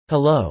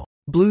Hello.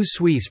 Blue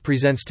Suisse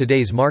presents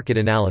today's market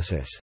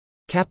analysis.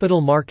 Capital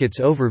Markets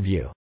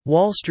Overview.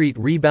 Wall Street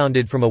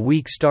rebounded from a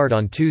weak start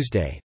on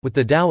Tuesday, with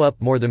the Dow up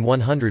more than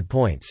 100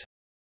 points.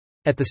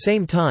 At the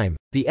same time,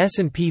 the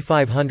S&P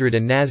 500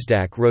 and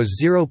Nasdaq rose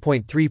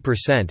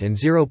 0.3% and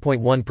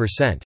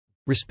 0.1%,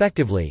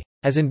 respectively,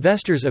 as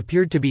investors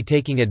appeared to be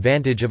taking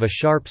advantage of a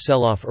sharp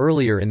sell-off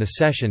earlier in the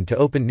session to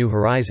open new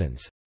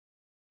horizons.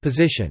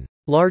 Position.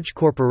 Large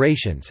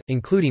corporations,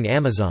 including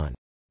Amazon,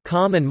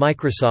 Com and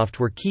Microsoft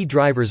were key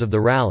drivers of the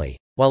rally,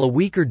 while a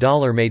weaker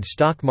dollar made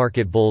stock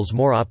market bulls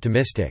more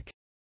optimistic.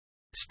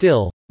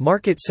 Still,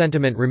 market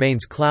sentiment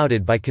remains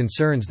clouded by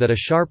concerns that a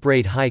sharp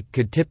rate hike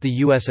could tip the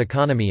U.S.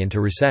 economy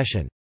into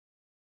recession.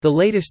 The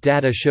latest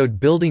data showed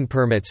building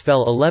permits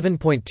fell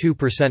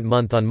 11.2%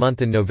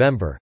 month-on-month in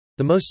November,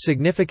 the most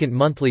significant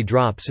monthly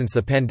drop since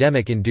the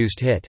pandemic-induced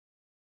hit.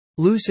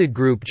 Lucid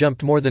Group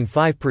jumped more than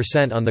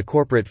 5% on the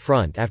corporate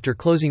front after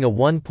closing a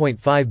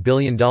 $1.5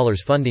 billion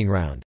funding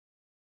round.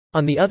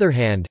 On the other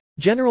hand,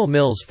 General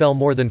Mills fell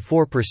more than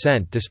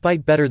 4%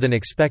 despite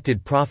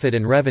better-than-expected profit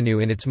and revenue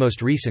in its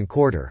most recent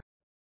quarter.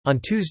 On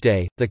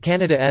Tuesday, the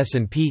Canada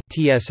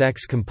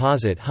S&P/TSX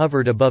Composite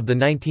hovered above the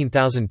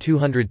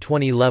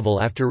 19,220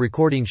 level after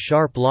recording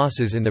sharp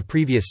losses in the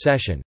previous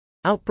session,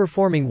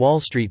 outperforming Wall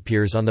Street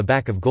peers on the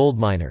back of gold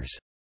miners.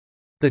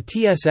 The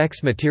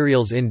TSX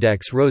Materials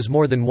Index rose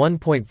more than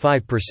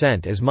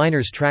 1.5% as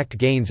miners tracked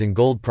gains in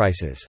gold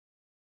prices.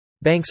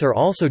 Banks are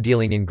also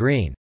dealing in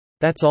green.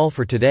 That's all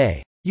for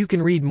today. You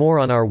can read more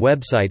on our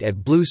website at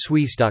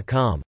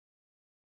bluesuisse.com.